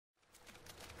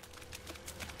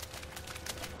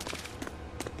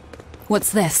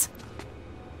What's this?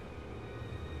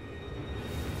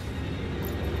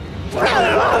 A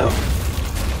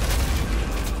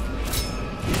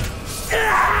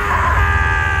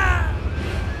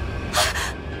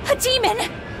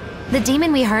demon! The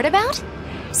demon we heard about?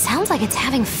 Sounds like it's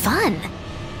having fun.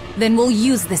 Then we'll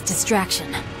use this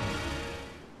distraction.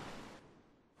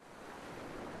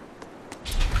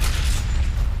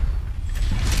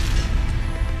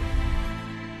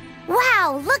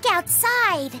 Wow, look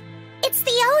outside! It's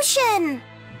the ocean!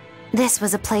 This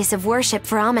was a place of worship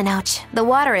for Amenoch, the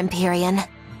Water Empyrean.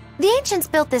 The ancients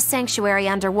built this sanctuary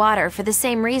underwater for the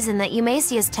same reason that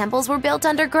Eumasia's temples were built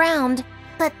underground.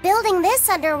 But building this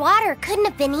underwater couldn't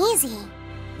have been easy.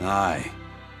 Aye.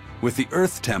 With the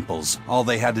Earth temples, all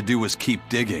they had to do was keep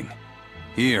digging.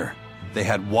 Here, they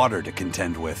had water to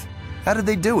contend with. How did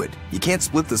they do it? You can't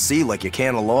split the sea like you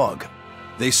can a log.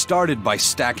 They started by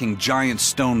stacking giant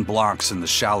stone blocks in the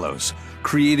shallows,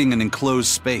 creating an enclosed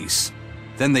space.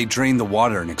 Then they drained the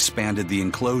water and expanded the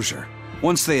enclosure.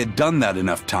 Once they had done that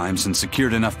enough times and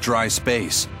secured enough dry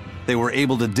space, they were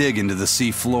able to dig into the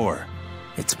sea floor.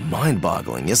 It's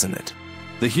mind-boggling, isn't it?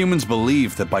 The humans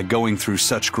believed that by going through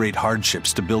such great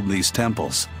hardships to build these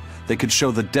temples, they could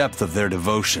show the depth of their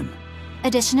devotion.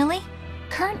 Additionally,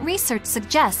 current research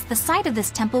suggests the site of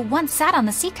this temple once sat on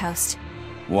the seacoast.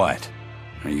 What?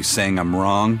 Are you saying I'm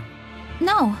wrong?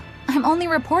 No, I'm only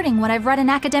reporting what I've read in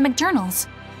academic journals.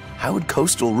 How would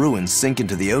coastal ruins sink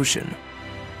into the ocean?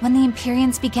 When the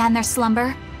Empyreans began their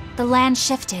slumber, the land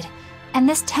shifted, and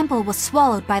this temple was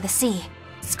swallowed by the sea.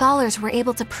 Scholars were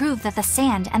able to prove that the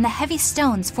sand and the heavy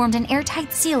stones formed an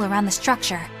airtight seal around the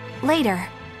structure. Later,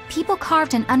 people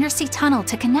carved an undersea tunnel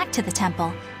to connect to the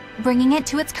temple, bringing it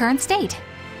to its current state.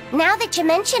 Now that you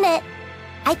mention it,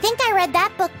 I think I read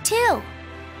that book too.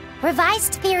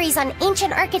 Revised Theories on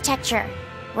Ancient Architecture,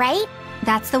 right?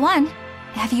 That's the one.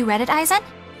 Have you read it, Aizen?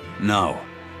 No,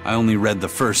 I only read the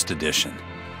first edition.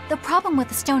 The problem with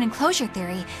the stone enclosure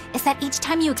theory is that each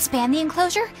time you expand the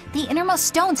enclosure, the innermost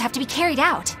stones have to be carried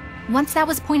out. Once that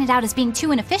was pointed out as being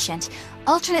too inefficient,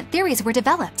 alternate theories were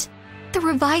developed. The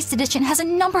revised edition has a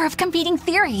number of competing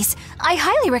theories. I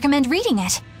highly recommend reading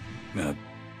it.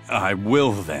 I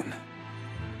will then.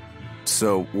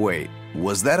 So, wait,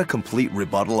 was that a complete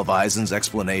rebuttal of Aizen's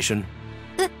explanation?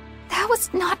 That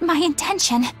was not my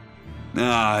intention.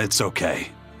 It's okay.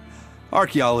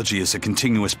 Archaeology is a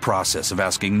continuous process of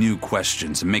asking new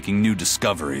questions and making new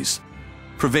discoveries.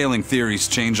 Prevailing theories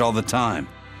change all the time.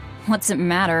 What's it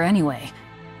matter anyway?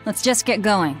 Let's just get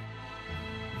going.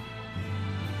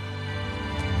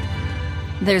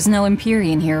 There's no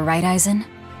Empyrean here, right, Aizen?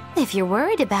 If you're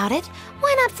worried about it,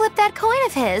 why not flip that coin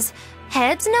of his?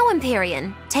 Heads, no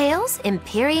Empyrean. Tails,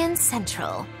 Empyrean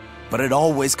Central. But it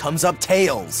always comes up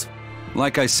tails.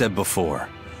 Like I said before,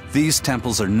 these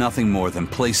temples are nothing more than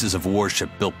places of worship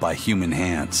built by human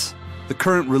hands. The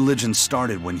current religion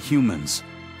started when humans,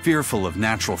 fearful of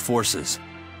natural forces,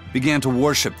 began to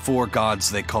worship four gods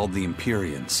they called the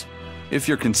Empyreans. If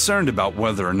you're concerned about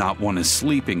whether or not one is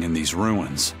sleeping in these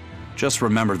ruins, just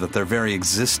remember that their very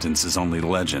existence is only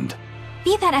legend.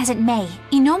 Be that as it may,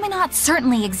 Inominat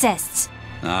certainly exists.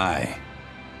 Aye.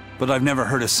 But I've never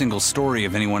heard a single story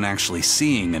of anyone actually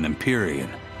seeing an Empyrean.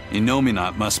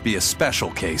 Inominat must be a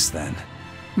special case, then.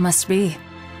 Must be.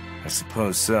 I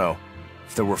suppose so.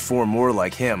 If there were four more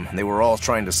like him, and they were all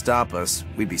trying to stop us,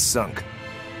 we'd be sunk.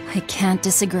 I can't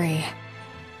disagree.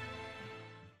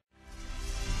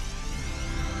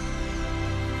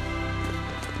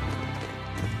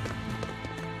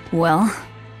 Well,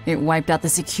 it wiped out the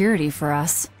security for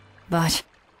us, but...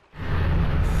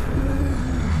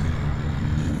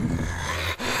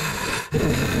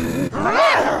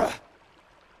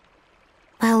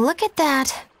 Well, look at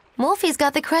that. Wolfie's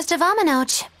got the crest of Amenoch,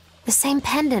 the same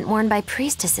pendant worn by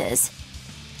priestesses.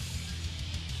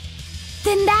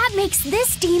 Then that makes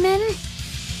this demon...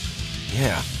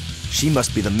 Yeah, she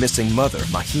must be the missing mother,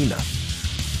 Mahina.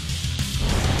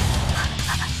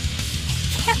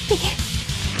 Can't be.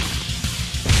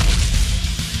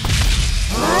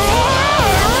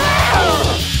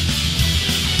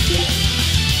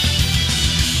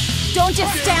 Don't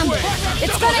just stand there!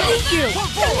 It's gonna eat you!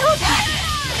 I know that!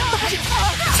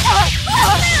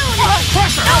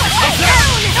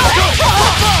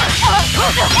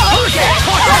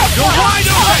 You're wide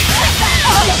open!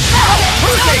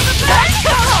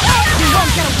 You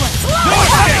won't get away!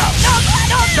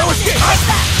 No escape!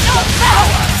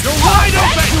 You're wide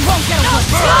open! You won't get away!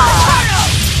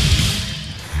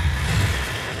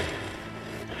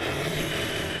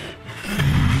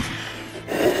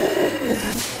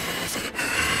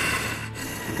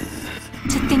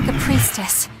 To think a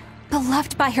priestess,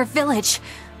 beloved by her village,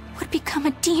 would become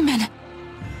a demon.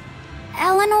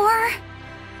 Eleanor?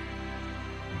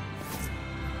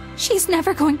 She's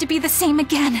never going to be the same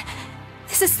again.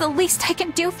 This is the least I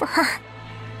can do for her.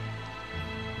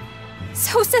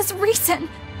 So says reason.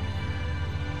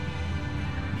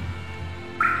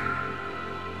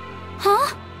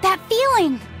 Huh? That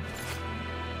feeling!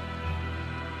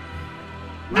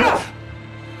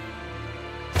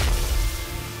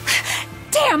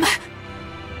 Damn!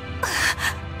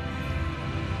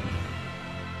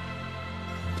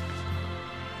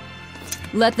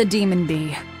 Let the demon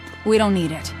be. We don't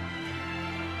need it.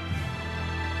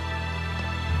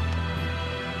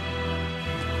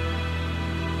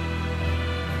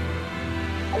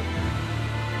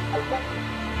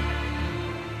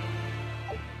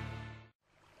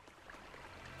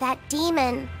 That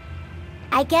demon.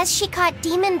 I guess she caught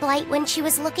demon blight when she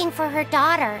was looking for her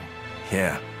daughter.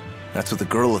 Yeah, that's what the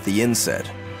girl at the inn said.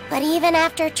 But even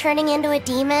after turning into a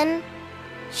demon,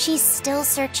 she's still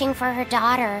searching for her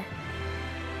daughter.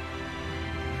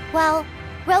 Well,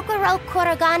 Rokuro,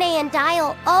 Kurogane, and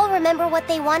Dial all remember what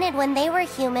they wanted when they were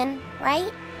human,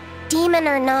 right? Demon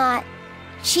or not,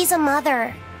 she's a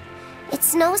mother.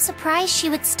 It's no surprise she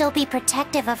would still be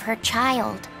protective of her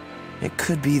child. It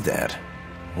could be that.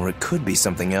 Or it could be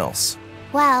something else.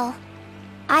 Well,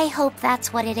 I hope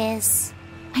that's what it is.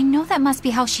 I know that must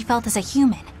be how she felt as a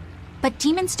human, but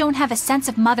demons don't have a sense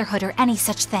of motherhood or any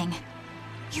such thing.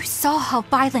 You saw how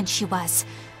violent she was.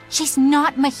 She's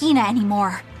not Mahina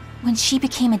anymore. When she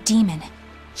became a demon,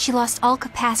 she lost all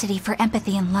capacity for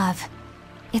empathy and love.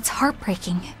 It's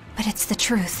heartbreaking, but it's the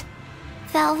truth.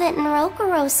 Velvet and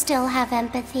Rokuro still have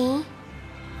empathy.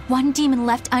 One demon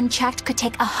left unchecked could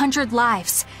take 100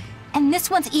 lives, and this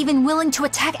one's even willing to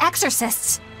attack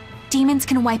exorcists. Demons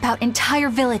can wipe out entire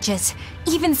villages,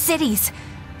 even cities,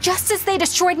 just as they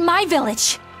destroyed my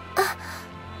village.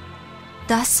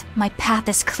 Thus, my path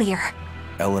is clear.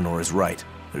 Eleanor is right.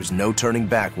 There's no turning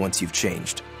back once you've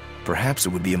changed. Perhaps it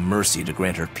would be a mercy to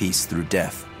grant her peace through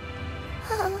death.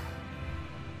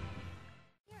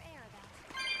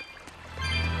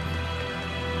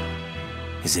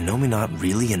 Is Innominat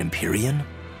really an Empyrean?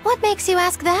 What makes you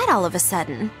ask that all of a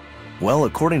sudden? Well,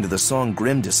 according to the song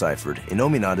Grimm deciphered,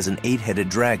 Innominat is an 8-headed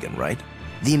dragon, right?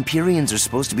 The Empyreans are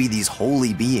supposed to be these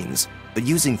holy beings, but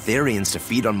using Therions to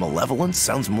feed on malevolence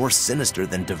sounds more sinister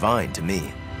than divine to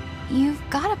me. You've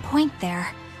got a point there.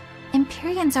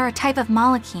 Empyreans are a type of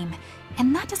Malachim,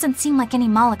 and that doesn't seem like any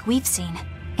Malach we've seen.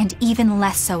 And even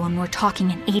less so when we're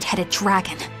talking an 8-headed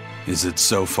dragon. Is it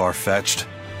so far-fetched?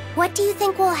 What do you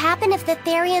think will happen if the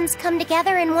Therions come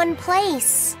together in one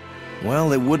place?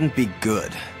 Well, it wouldn't be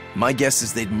good. My guess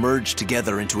is they'd merge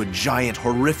together into a giant,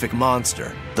 horrific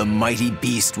monster. The mighty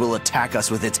beast will attack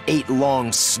us with its 8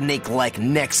 long, snake-like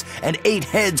necks and 8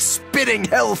 heads spitting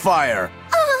hellfire!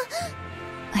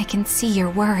 I can see your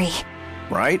worry.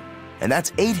 Right? And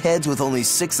that's 8 heads with only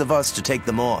 6 of us to take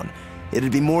them on.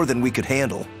 It'd be more than we could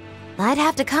handle. I'd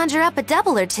have to conjure up a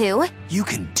double or two. You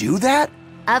can do that?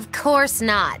 Of course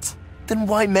not. Then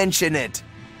why mention it?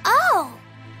 Oh!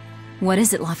 What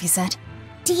is it, Laphicet?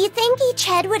 Do you think each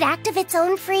head would act of its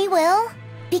own free will?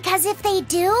 Because if they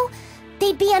do,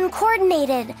 they'd be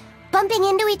uncoordinated, bumping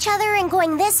into each other and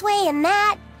going this way and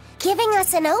that, giving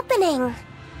us an opening.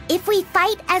 If we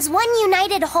fight as one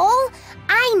united whole,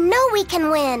 I know we can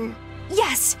win.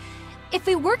 Yes! If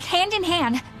we work hand in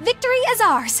hand, victory is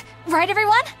ours. Right,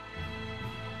 everyone?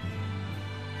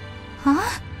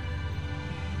 Huh?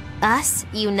 Us,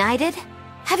 united?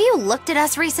 Have you looked at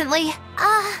us recently?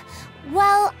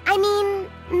 Well, I mean,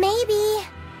 maybe.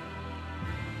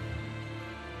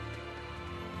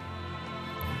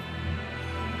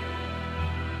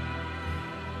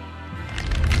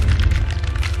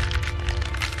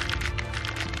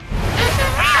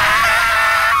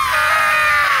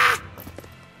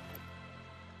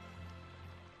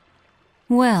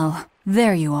 Well,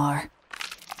 there you are.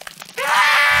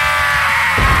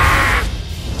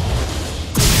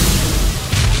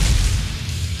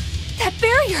 That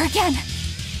barrier again!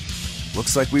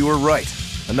 Looks like we were right.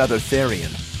 Another Therion.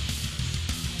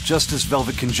 Just as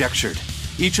Velvet conjectured,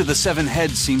 each of the 7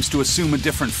 heads seems to assume a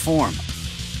different form.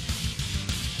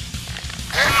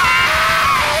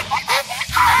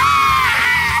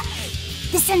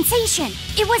 The sensation!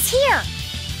 It was here!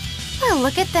 Well,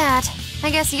 look at that. I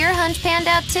guess your hunch panned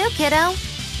out too, kiddo.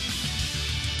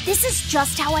 This is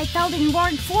just how I felt in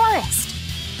Lord Forest.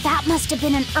 That must have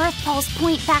been an Earth Pulse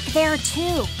point back there,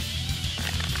 too.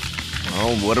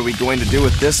 Well, what are we going to do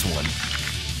with this one?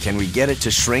 Can we get it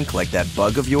to shrink like that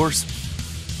bug of yours?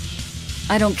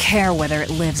 I don't care whether it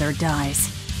lives or dies.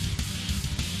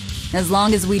 As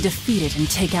long as we defeat it and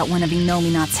take out one of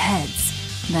Innominat's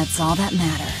heads, That's all that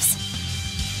matters.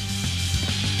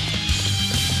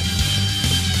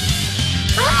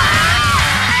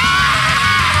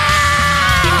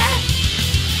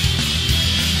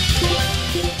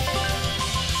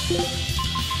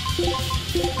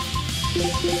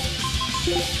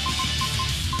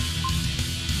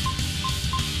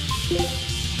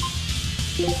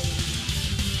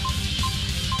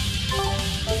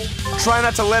 Try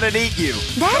not to let it eat you.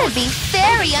 That'd be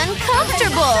very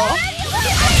uncomfortable.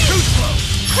 Too slow!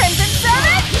 Crimson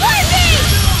Summit, Whippy!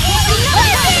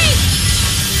 Whippy!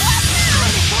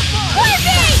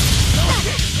 Whippy!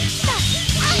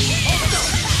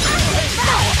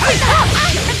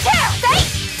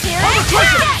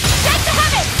 Take the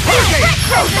habit!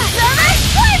 Crimson Summit,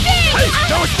 Whippy! Hey,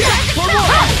 no escape! For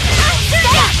one!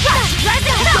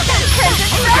 Crimson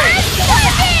Summit,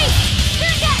 Whippy!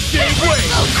 Big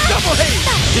wave! Double haze!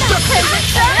 Crimson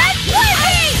Summit,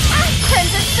 Whippy!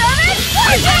 Crimson Summit,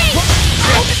 Whippy!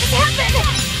 How did this happen?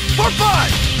 For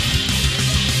five!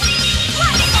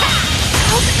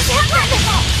 How did this happen?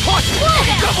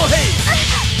 Double haze!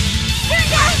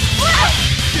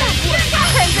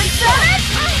 Crimson Summit,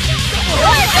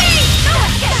 Whippy!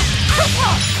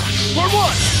 For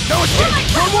one! No escape!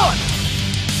 For one!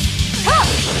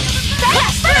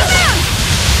 Yes, for the moon!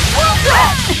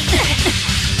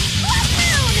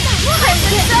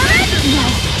 Crimson Summit,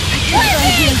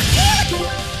 Whippy!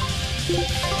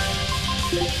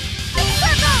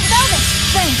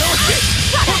 No escape!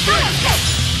 For three!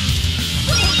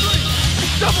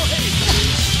 Double haze!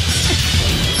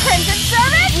 Crimson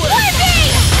Summit, Whippy!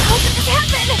 How did this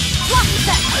happen? Lock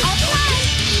that!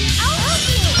 I'll help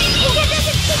you!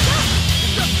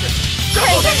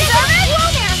 Crimson Summit,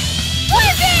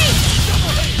 Whippy!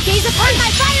 Gaze upon my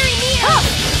fiery mirror!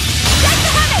 Take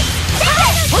the habit! Take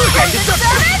it! Hurricane! Crimson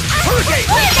Summit, Hurricane!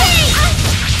 Whippy!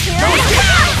 No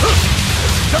escape!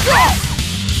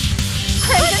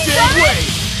 Crimson Big Summit, wave!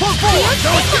 For four!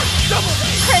 No escape! Double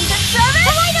haze! Crimson Summit,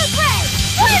 Tomato Bread!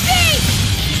 Whippy!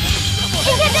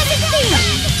 Incandescent Beam!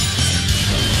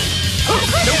 Shooting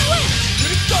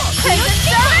star! Crimson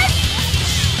Summit,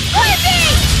 Whippy!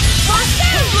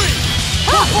 Three!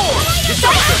 For four!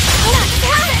 Destruction!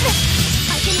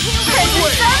 I can heal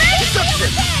Crimson Summit! Destruction!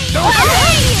 No I'll escape!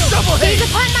 hate you! Double haze!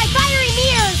 Upon my fiery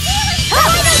mirrors!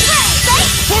 Tomato Bread!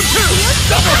 For two!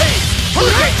 Double haze!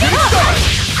 Hurricane! Shooting star!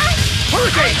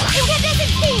 Hurricane!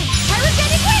 Incandescent Beam!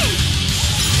 Pyrogenic Wind!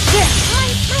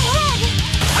 I'm so red!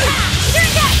 Turn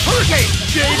back! Hurricane!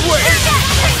 Jade wave!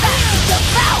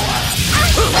 Devour!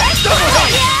 Double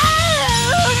haze!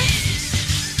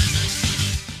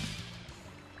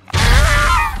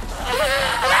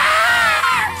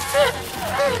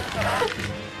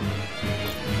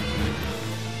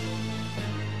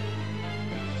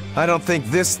 I don't think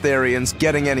this Therion's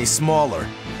getting any smaller.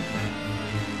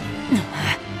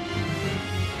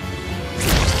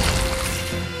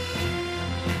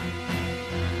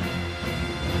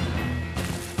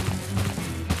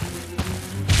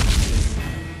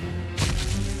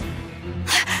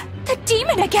 The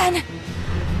demon again!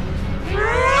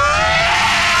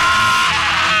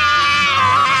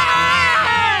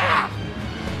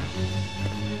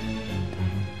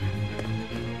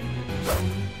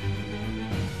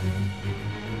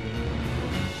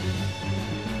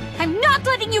 I'm not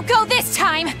letting you go this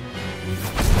time!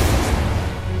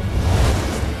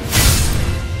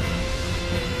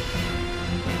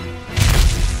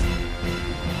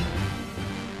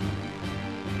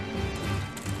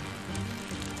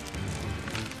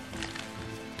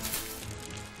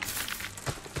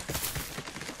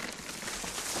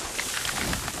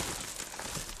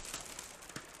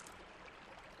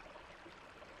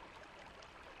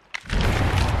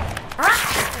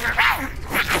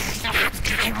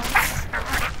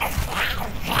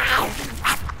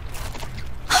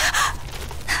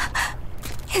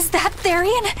 Is that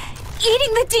Therion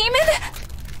eating the demon?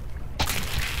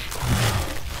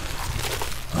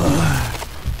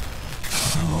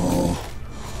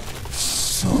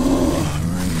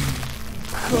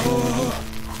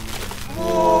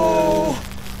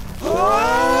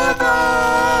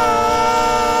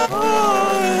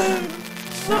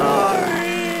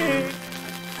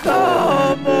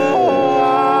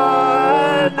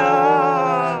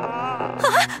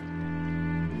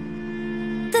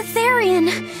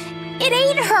 It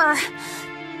ate her!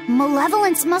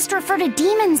 Malevolence must refer to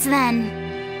demons, then.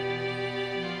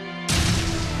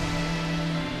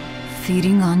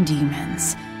 Feeding on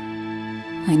demons.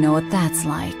 I know what that's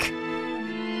like.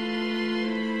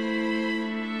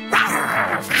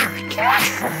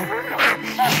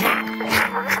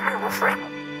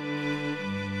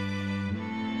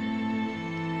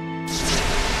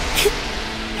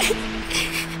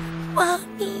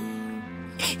 Mommy.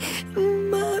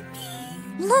 Mommy.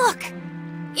 Look!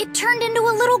 It turned into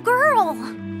a little girl.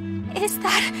 Is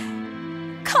that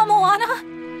Kamoana?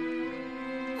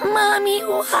 Mommy,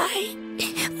 why?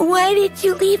 Why did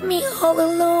you leave me all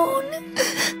alone?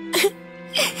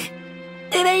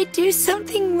 Did I do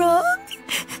something wrong?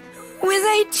 Was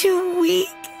I too weak?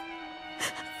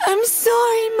 I'm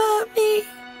sorry, Mommy.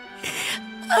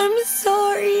 I'm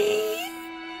sorry.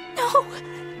 No,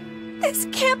 this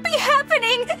can't be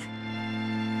happening.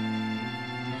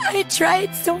 I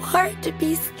tried so hard to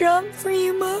be strong for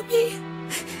you, Mommy.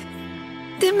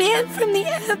 The man from the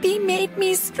Abbey made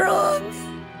me strong.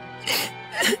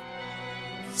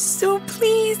 So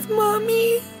please,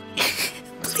 Mommy,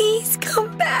 please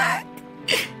come back.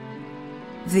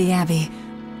 The Abbey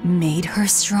made her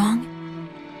strong?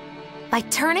 By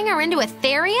turning her into a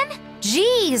Therion?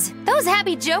 Jeez, those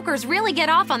Abbey jokers really get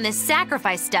off on this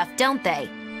sacrifice stuff, don't they?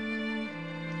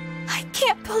 I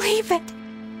can't believe it.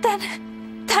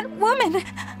 That woman,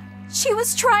 she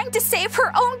was trying to save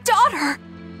her own daughter.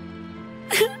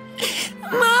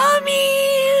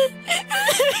 Mommy!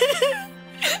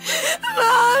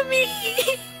 Mommy!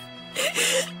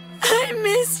 I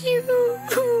miss you.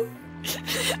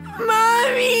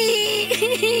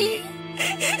 Mommy!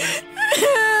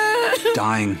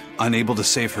 Dying, unable to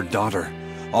save her daughter,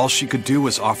 all she could do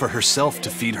was offer herself to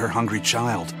feed her hungry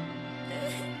child.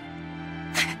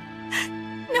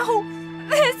 No,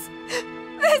 this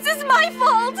is my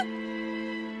fault.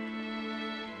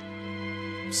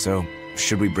 So,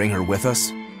 should we bring her with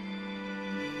us?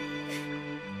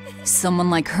 Someone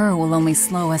like her will only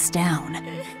slow us down.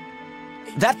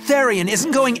 That Therion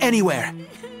isn't going anywhere!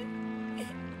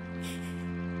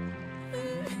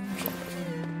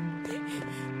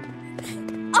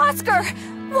 Oscar,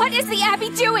 what is the Abbey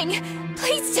doing?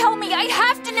 Please tell me, I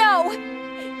have to know!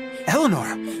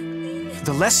 Eleanor!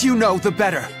 The less you know, the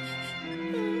better.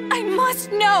 I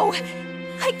must know!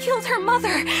 I killed her mother,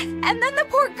 and then the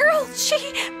poor girl,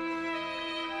 she...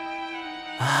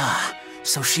 Ah,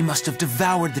 so she must have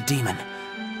devoured the demon.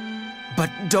 But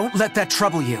don't let that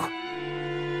trouble you.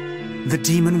 The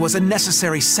demon was a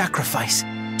necessary sacrifice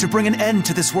to bring an end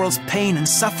to this world's pain and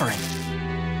suffering.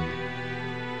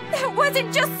 That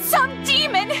wasn't just some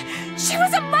demon! She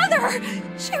was a mother!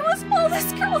 She was all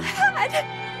this girl had!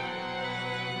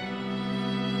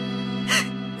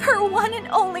 Her one and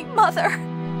only mother.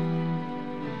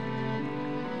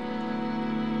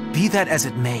 Be that as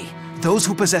it may, those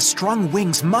who possess strong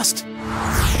wings must...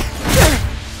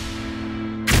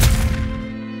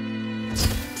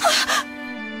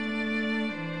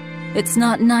 It's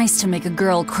not nice to make a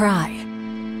girl cry.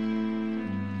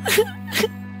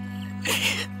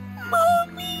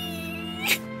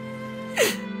 Mommy!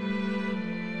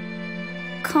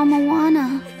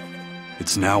 Kamoana.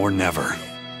 It's now or never.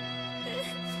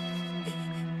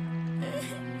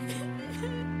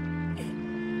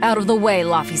 Out of the way,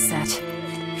 Laphicet.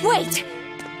 Wait!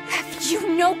 Have you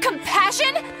no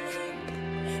compassion?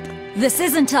 This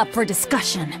isn't up for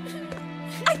discussion.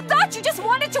 I thought you just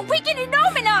wanted to weaken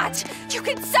Inominat! You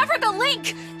can sever the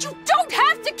link! You don't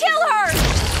have to kill her!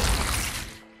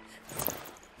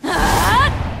 Velvet!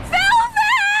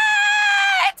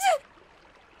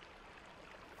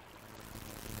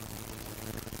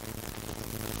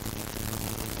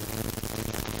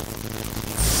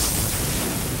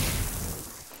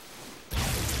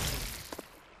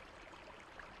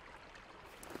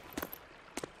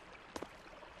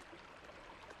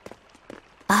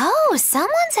 Oh,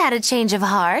 someone's had a change of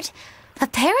heart.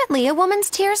 Apparently, a woman's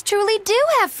tears truly do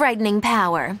have frightening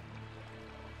power.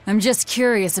 I'm just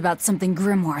curious about something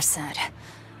Grimoire said.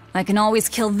 I can always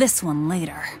kill this one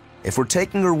later. If we're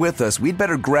taking her with us, we'd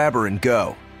better grab her and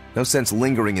go. No sense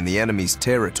lingering in the enemy's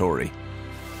territory.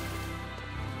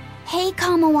 Hey,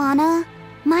 Kamoana.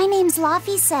 My name's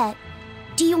Laphicet.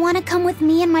 Do you want to come with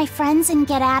me and my friends and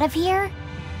get out of here?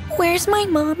 Where's my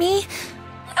mommy?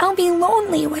 I'll be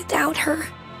lonely without her.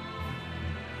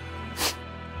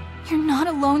 You're not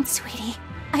alone, sweetie.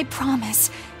 I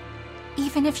promise.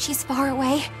 Even if she's far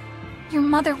away, your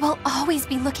mother will always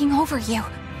be looking over you.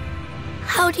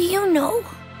 How do you know?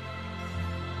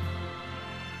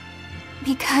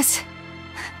 Because...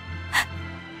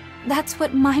 that's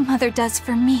what my mother does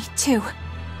for me, too.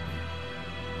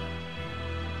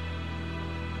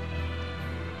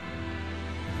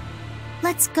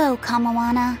 Let's go,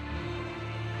 Kamoana.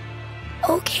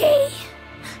 Okay.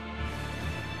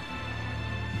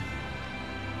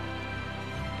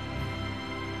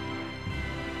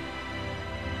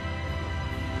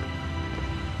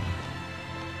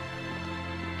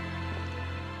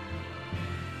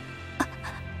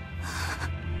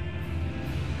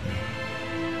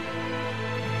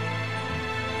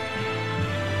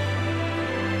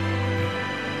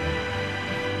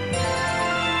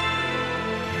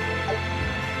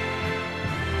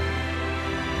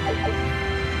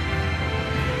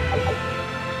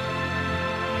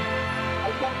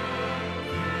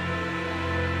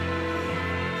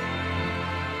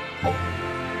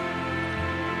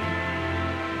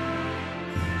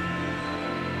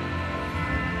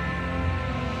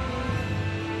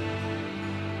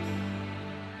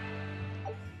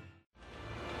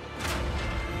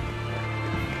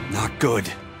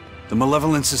 Good. The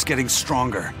malevolence is getting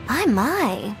stronger.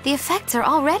 My, the effects are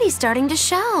already starting to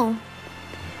show.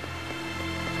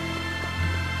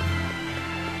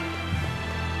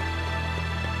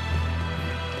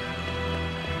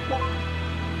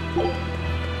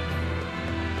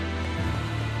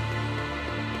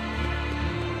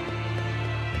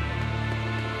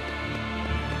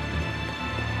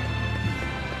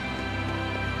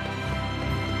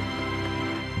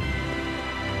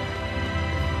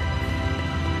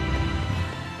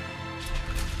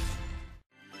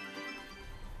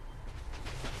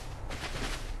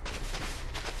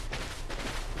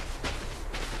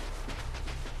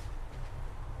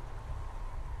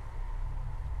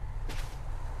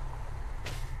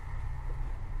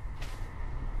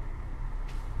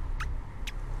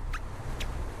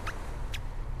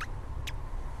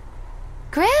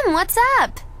 Grim, what's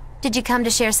up? Did you come to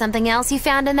share something else you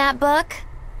found in that book?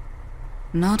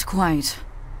 Not quite.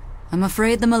 I'm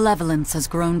afraid the malevolence has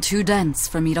grown too dense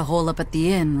for me to hole up at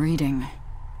the inn reading.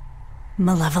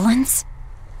 Malevolence?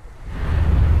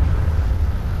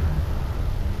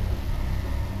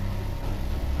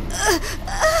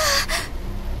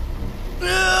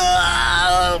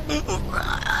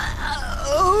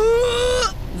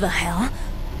 The hell?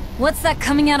 What's that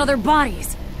coming out of their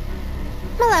bodies?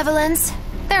 Malevolence.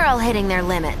 They're all hitting their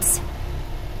limits.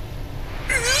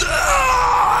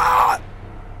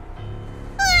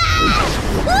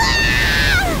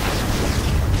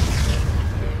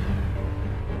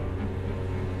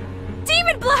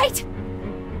 Demon blight!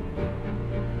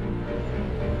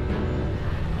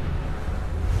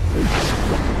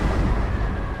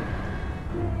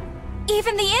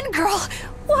 Even the inn girl!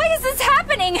 Why is this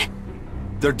happening?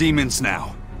 They're demons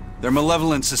now. Their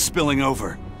malevolence is spilling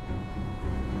over.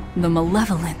 The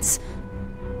malevolence.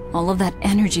 All of that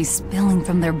energy spilling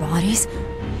from their bodies?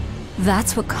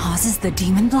 That's what causes the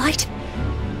demon blight?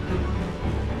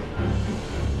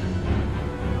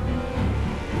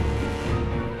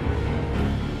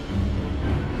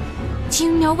 Do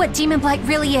you know what demon blight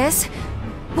really is?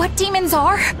 What demons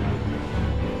are?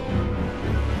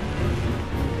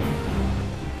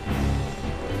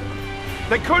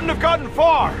 They couldn't have gotten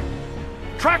far!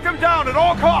 Track them down at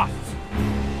all costs!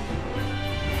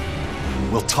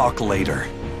 We'll talk later.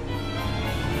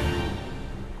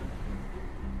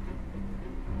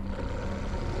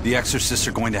 The exorcists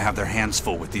are going to have their hands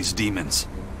full with these demons.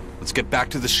 Let's get back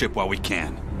to the ship while we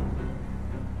can.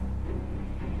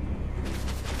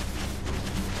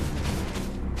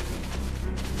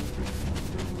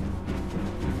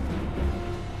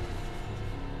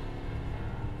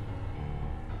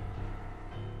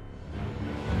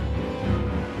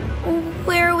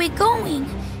 Where are we going?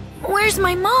 Where's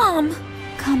my mom?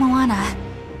 Kamoana,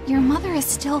 your mother is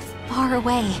still far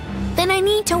away. Then I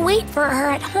need to wait for her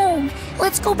at home.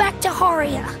 Let's go back to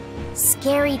Haria.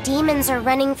 Scary demons are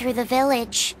running through the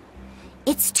village.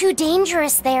 It's too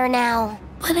dangerous there now.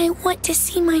 But I want to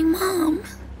see my mom.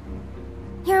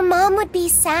 Your mom would be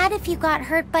sad if you got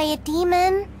hurt by a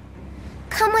demon.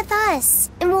 Come with us,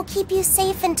 and we'll keep you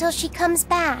safe until she comes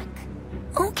back.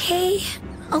 Okay,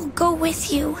 I'll go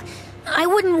with you. I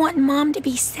wouldn't want Mom to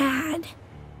be sad.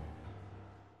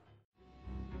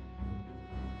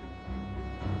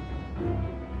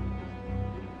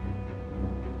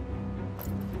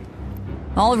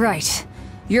 All right.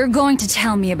 You're going to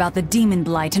tell me about the demon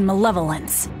blight and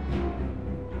malevolence.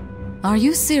 Are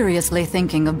you seriously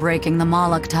thinking of breaking the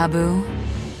Moloch taboo?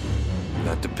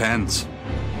 That depends.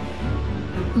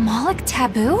 Moloch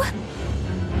taboo?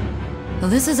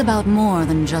 This is about more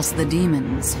than just the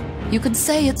demons. You could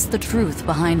say it's the truth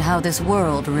behind how this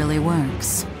world really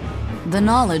works. The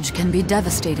knowledge can be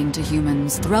devastating to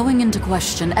humans, throwing into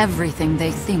question everything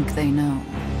they think they know.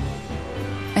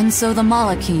 And so the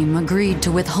Malachim agreed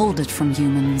to withhold it from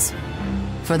humans,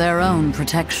 for their own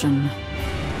protection.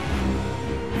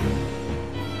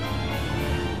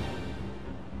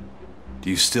 Do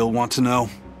you still want to know?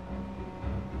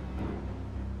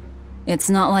 It's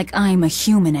not like I'm a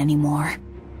human anymore.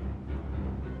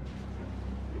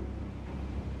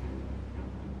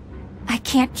 I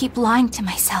can't keep lying to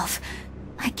myself.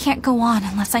 I can't go on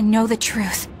unless I know the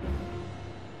truth.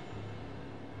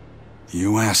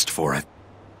 You asked for it.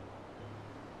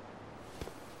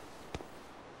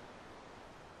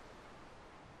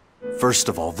 First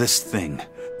of all,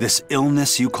 this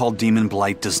illness you call demon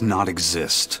blight does not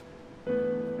exist.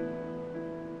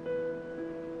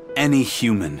 Any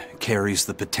human carries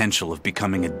the potential of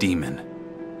becoming a demon.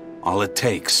 All it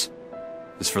takes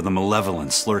is for the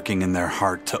malevolence lurking in their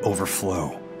heart to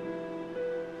overflow.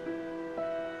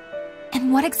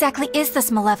 And what exactly is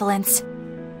this malevolence?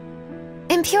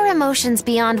 Impure emotions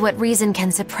beyond what reason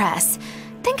can suppress.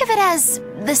 Think of it as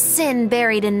the sin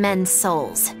buried in men's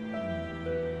souls.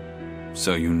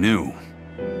 So you knew.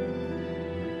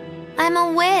 I'm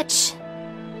a witch.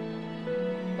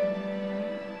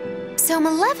 So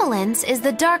malevolence is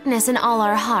the darkness in all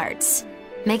our hearts.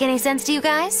 Make any sense to you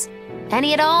guys?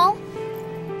 Any at all?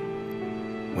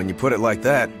 When you put it like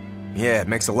that, yeah, it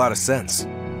makes a lot of sense.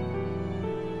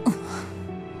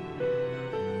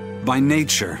 By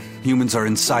nature, humans are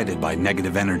incited by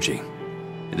negative energy.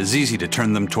 It is easy to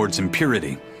turn them towards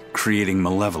impurity, creating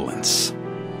malevolence.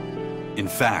 In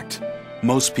fact,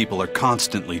 most people are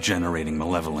constantly generating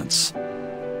malevolence.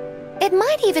 It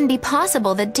might even be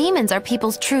possible that demons are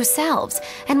people's true selves,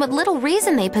 and what little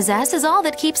reason they possess is all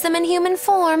that keeps them in human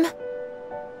form.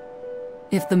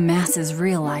 If the masses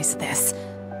realize this,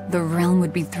 the realm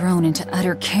would be thrown into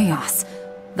utter chaos.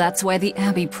 That's why the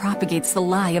Abbey propagates the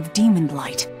lie of demon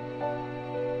blight.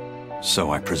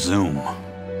 So I presume.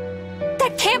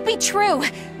 That can't be true!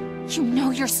 You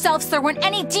know yourselves there weren't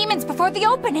any demons before the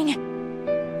opening!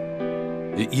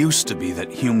 It used to be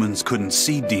that humans couldn't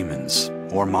see demons,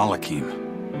 or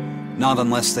Malachim. Not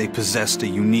unless they possessed a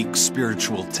unique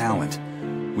spiritual talent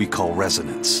we call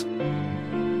resonance.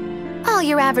 All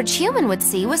your average human would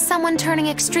see was someone turning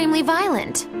extremely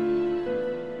violent.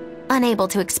 Unable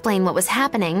to explain what was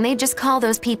happening, they'd just call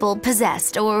those people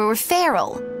possessed or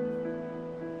feral.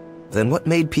 Then what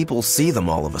made people see them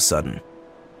all of a sudden?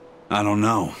 I don't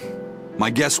know. My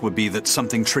guess would be that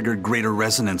something triggered greater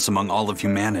resonance among all of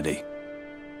humanity.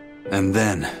 And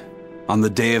then, on the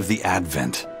day of the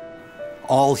Advent,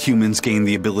 all humans gained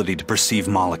the ability to perceive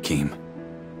Malachim.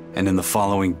 And in the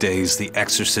following days, the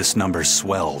exorcist numbers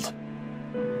swelled.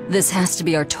 This has to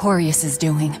be Artorius'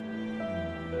 doing.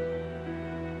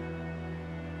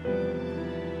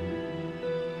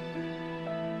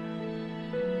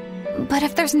 But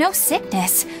if there's no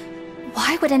sickness,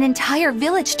 why would an entire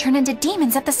village turn into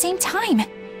demons at the same time?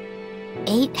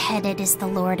 8-headed is the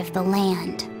lord of the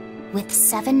land, with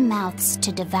 7 mouths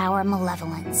to devour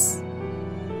malevolence.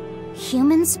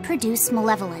 Humans produce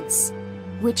malevolence,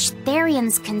 which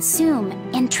Therions consume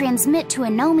and transmit to a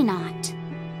Nominat.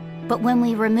 But when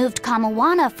we removed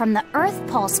Kamawana from the Earth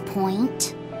Pulse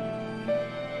point...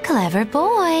 Clever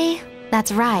boy.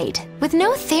 That's right. With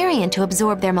no Therion to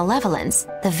absorb their malevolence,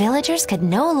 the villagers could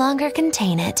no longer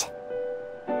contain it.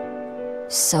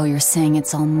 So you're saying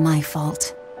it's all my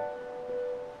fault?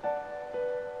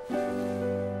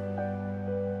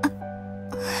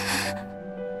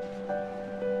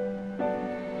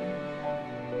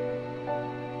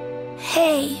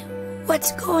 Hey,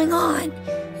 what's going on?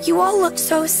 You all look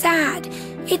so sad.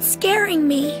 It's scaring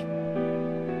me.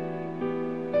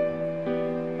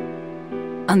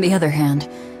 On the other hand,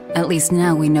 at least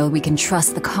now we know we can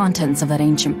trust the contents of that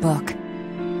ancient book.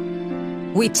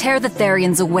 We tear the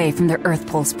Therions away from their Earth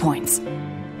Pulse points.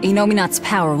 Inominat's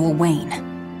power will wane,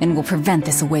 and will prevent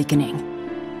this awakening.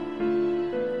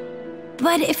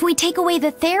 But if we take away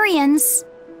the Therions,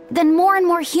 then more and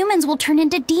more humans will turn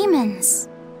into demons.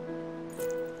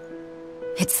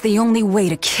 It's the only way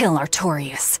to kill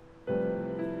Artorius.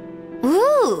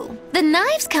 Ooh, the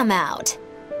knives come out.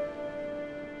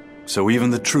 So even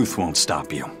the truth won't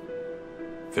stop you.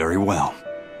 Very well.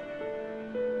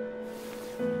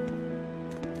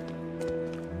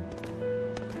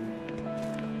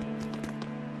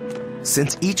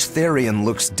 Since each Therion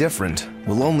looks different,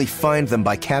 we'll only find them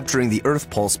by capturing the Earth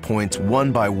Pulse points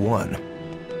one by one.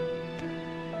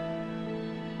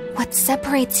 What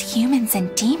separates humans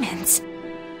and demons?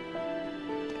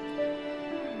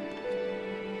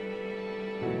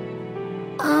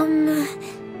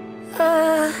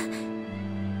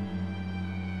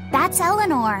 That's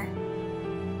Eleanor.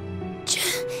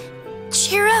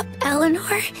 Cheer up,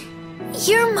 Eleanor.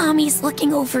 Your mommy's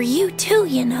looking over you too,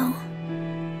 you know.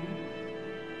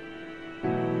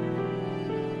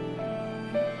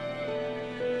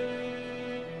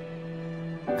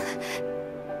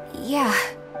 Yeah,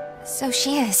 so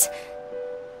she is.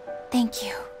 Thank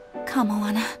you,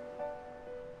 Kamawana.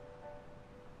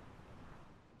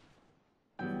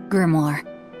 Grimoire,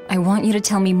 I want you to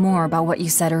tell me more about what you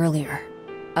said earlier.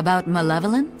 About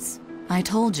malevolence? I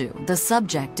told you, the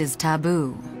subject is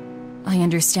taboo. I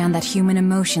understand that human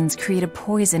emotions create a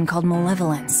poison called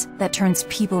malevolence that turns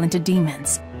people into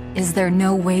demons. Is there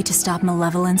no way to stop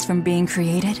malevolence from being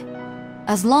created?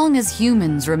 As long as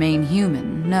humans remain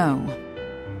human, no.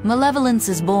 Malevolence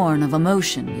is born of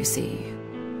emotion, you see.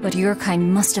 But your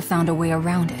kind must have found a way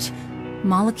around it.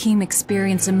 Malachim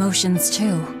experience emotions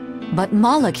too. But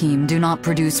Malachim do not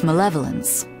produce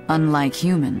malevolence, unlike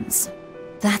humans.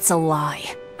 That's a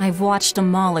lie. I've watched a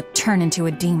Malak turn into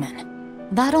a demon.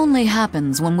 That only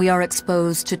happens when we are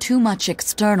exposed to too much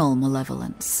external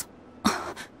malevolence.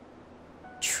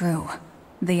 True.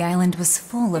 The island was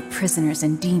full of prisoners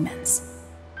and demons.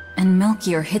 And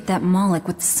Melchior hit that Moloch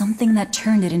with something that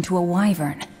turned it into a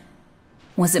wyvern.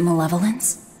 Was it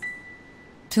malevolence?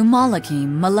 To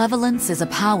Malachim, malevolence is a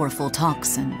powerful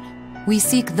toxin. We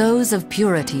seek those of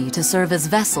purity to serve as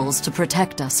vessels to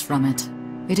protect us from it.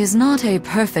 It is not a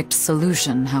perfect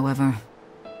solution, however.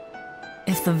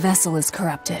 If the vessel is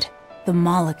corrupted, the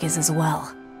Moloch is as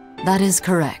well. That is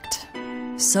correct.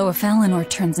 So if Eleanor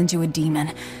turns into a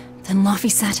demon, then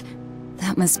Laphicet...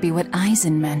 That must be what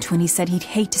Eisen meant when he said he'd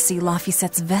hate to see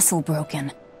Laphicet's vessel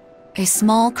broken. A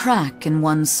small crack in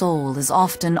one's soul is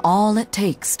often all it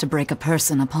takes to break a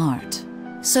person apart.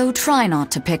 So try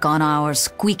not to pick on our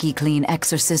squeaky clean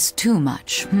exorcist too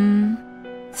much,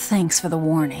 Thanks for the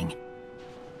warning.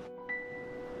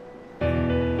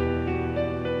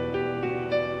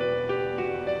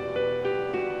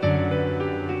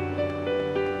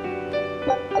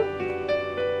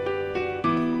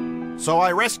 So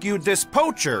I rescued this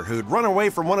poacher who'd run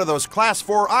away from one of those Class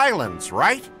 4 islands,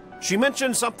 right? She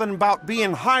mentioned something about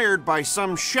being hired by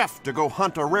some chef to go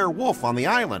hunt a rare wolf on the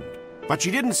island. But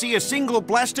she didn't see a single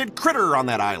blasted critter on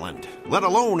that island, let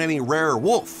alone any rare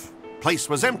wolf. Place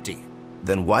was empty.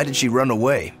 Then why did she run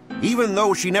away? Even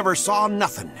though she never saw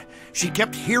nothing, she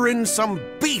kept hearing some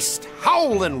beast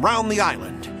howling round the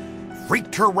island.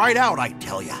 Freaked her right out, I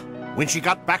tell ya. When she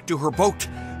got back to her boat,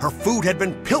 her food had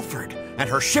been pilfered, and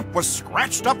her ship was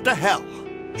scratched up to hell.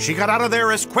 She got out of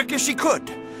there as quick as she could,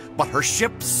 but her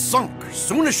ship sunk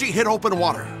soon as she hit open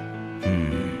water.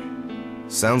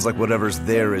 Sounds like whatever's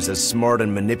there is as smart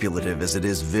and manipulative as it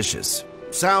is vicious.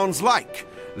 Sounds like.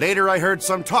 Later I heard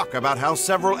some talk about how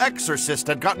several exorcists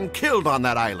had gotten killed on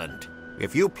that island.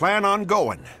 If you plan on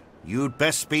going, you'd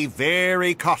best be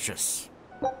very cautious.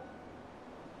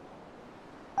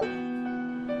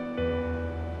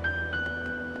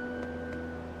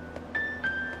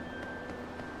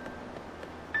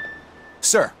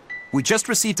 Sir, we just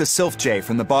received a Sylph J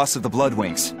from the boss of the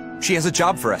Bloodwings. She has a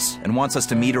job for us and wants us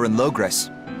to meet her in Logres.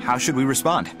 How should we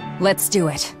respond? Let's do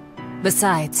it.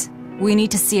 Besides, we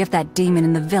need to see if that demon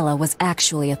in the villa was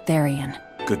actually a Therion.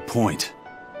 Good point.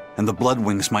 And the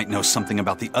Bloodwings might know something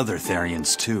about the other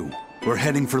Therions, too. We're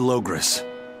heading for Logres.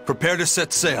 Prepare to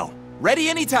set sail. Ready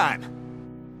anytime.